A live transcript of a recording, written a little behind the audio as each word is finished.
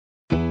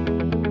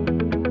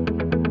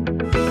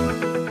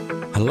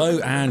Hello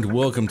and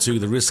welcome to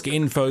the Risk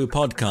Info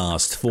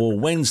podcast for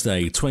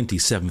Wednesday,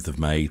 27th of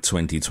May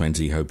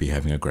 2020. Hope you're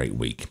having a great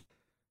week.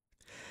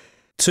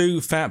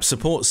 2 FAP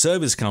support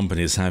service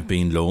companies have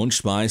been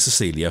launched by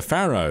Cecilia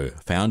Farrow,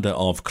 founder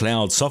of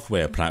cloud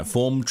software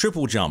platform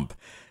TripleJump.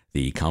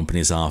 The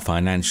companies are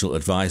Financial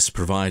Advice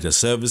Provider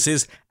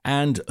Services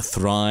and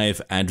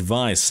Thrive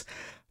Advice.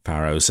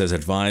 Farrow says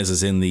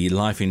advisors in the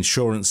life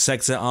insurance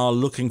sector are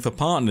looking for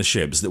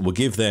partnerships that will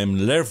give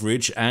them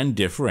leverage and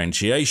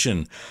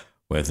differentiation,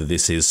 whether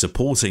this is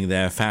supporting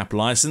their FAP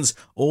license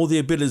or the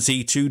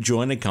ability to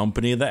join a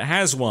company that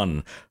has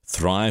one.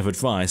 Thrive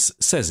Advice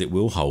says it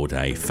will hold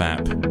a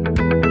FAP.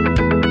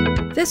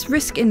 This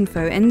Risk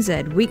Info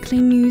NZ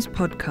weekly news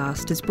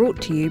podcast is brought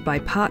to you by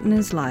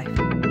Partners Life.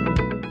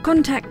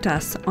 Contact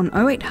us on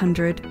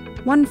 0800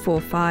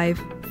 145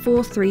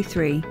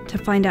 433 to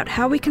find out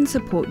how we can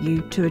support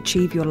you to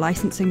achieve your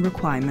licensing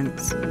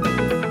requirements.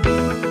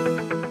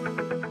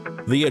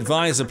 The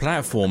Advisor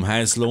platform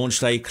has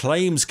launched a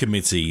claims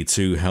committee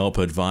to help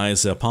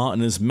advisor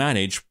partners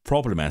manage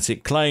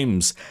problematic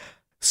claims.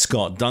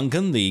 Scott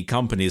Duncan, the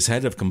company's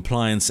head of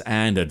compliance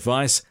and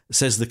advice,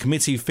 says the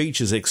committee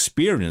features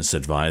experienced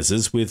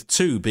advisors, with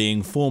 2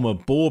 being former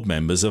board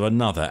members of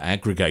another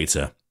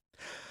aggregator.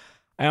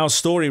 Our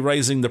story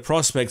raising the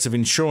prospects of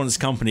insurance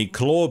company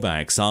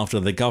clawbacks after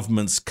the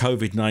government's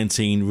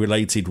COVID-19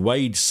 related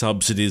wage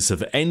subsidies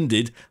have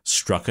ended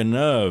struck a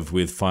nerve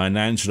with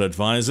financial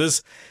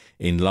advisors.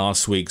 In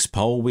last week's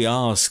poll, we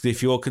asked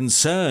if you're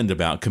concerned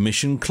about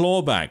commission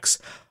clawbacks.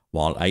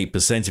 While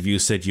 8% of you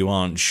said you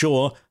aren't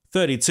sure,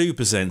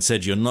 32%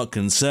 said you're not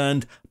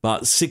concerned,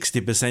 but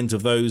 60%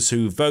 of those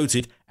who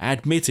voted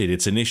admitted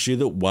it's an issue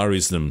that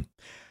worries them.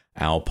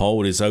 Our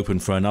poll is open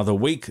for another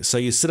week, so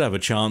you still have a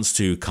chance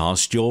to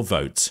cast your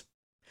vote.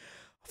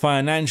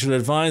 Financial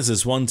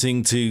advisors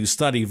wanting to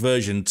study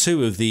version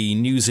 2 of the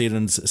New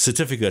Zealand's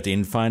Certificate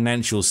in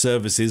Financial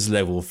Services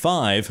Level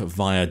 5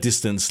 via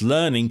distance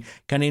learning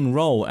can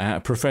enrol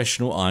at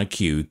Professional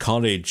IQ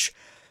College.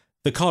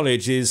 The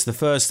college is the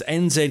first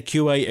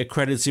NZQA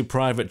accredited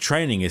private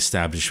training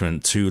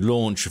establishment to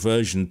launch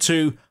version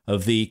 2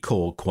 of the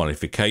core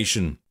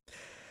qualification.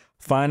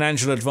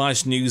 Financial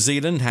Advice New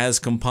Zealand has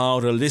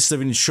compiled a list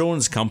of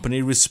insurance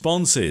company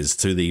responses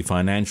to the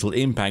financial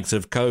impact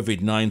of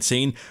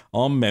COVID-19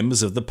 on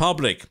members of the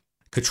public.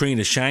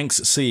 Katrina Shanks,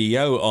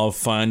 CEO of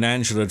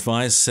Financial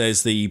Advice,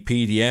 says the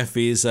PDF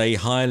is a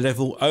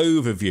high-level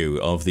overview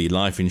of the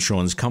life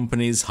insurance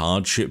company's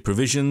hardship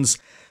provisions.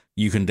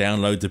 You can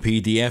download the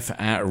PDF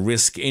at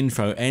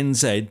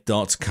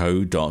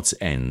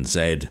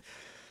riskinfonz.co.nz.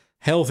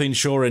 Health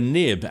insurer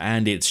NIB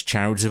and its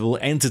charitable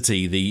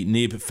entity, the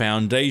NIB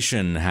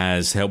Foundation,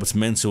 has helped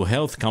mental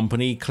health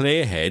company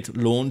Clearhead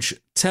launch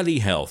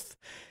Telehealth.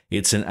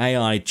 It's an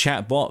AI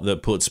chatbot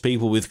that puts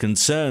people with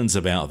concerns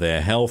about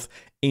their health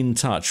in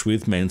touch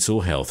with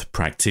mental health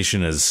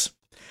practitioners.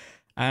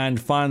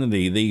 And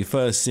finally, the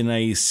first in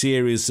a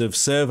series of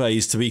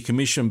surveys to be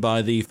commissioned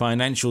by the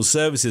Financial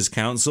Services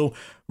Council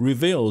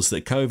reveals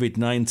that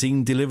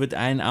COVID-19 delivered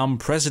an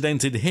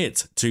unprecedented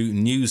hit to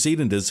New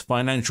Zealanders'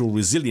 financial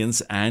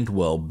resilience and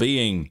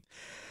well-being.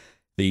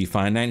 The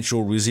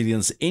Financial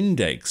Resilience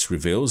Index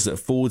reveals that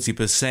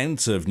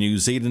 40% of New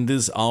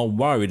Zealanders are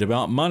worried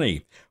about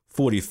money,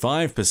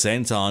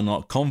 45% are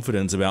not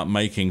confident about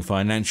making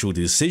financial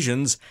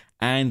decisions,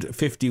 and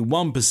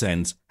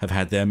 51% have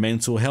had their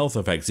mental health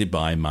affected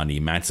by money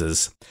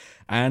matters.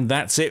 And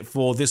that's it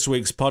for this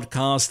week's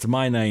podcast.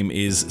 My name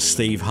is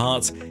Steve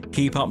Hart.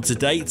 Keep up to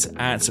date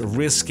at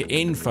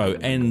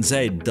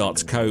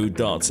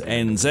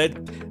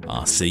riskinfonz.co.nz.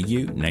 I'll see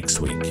you next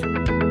week.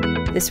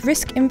 This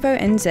Risk Info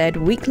NZ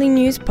weekly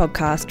news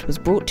podcast was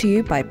brought to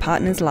you by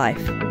Partners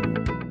Life.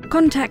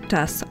 Contact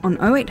us on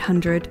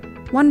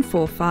 0800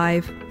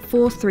 145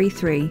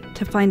 433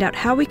 to find out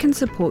how we can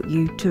support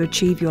you to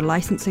achieve your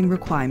licensing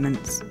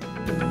requirements.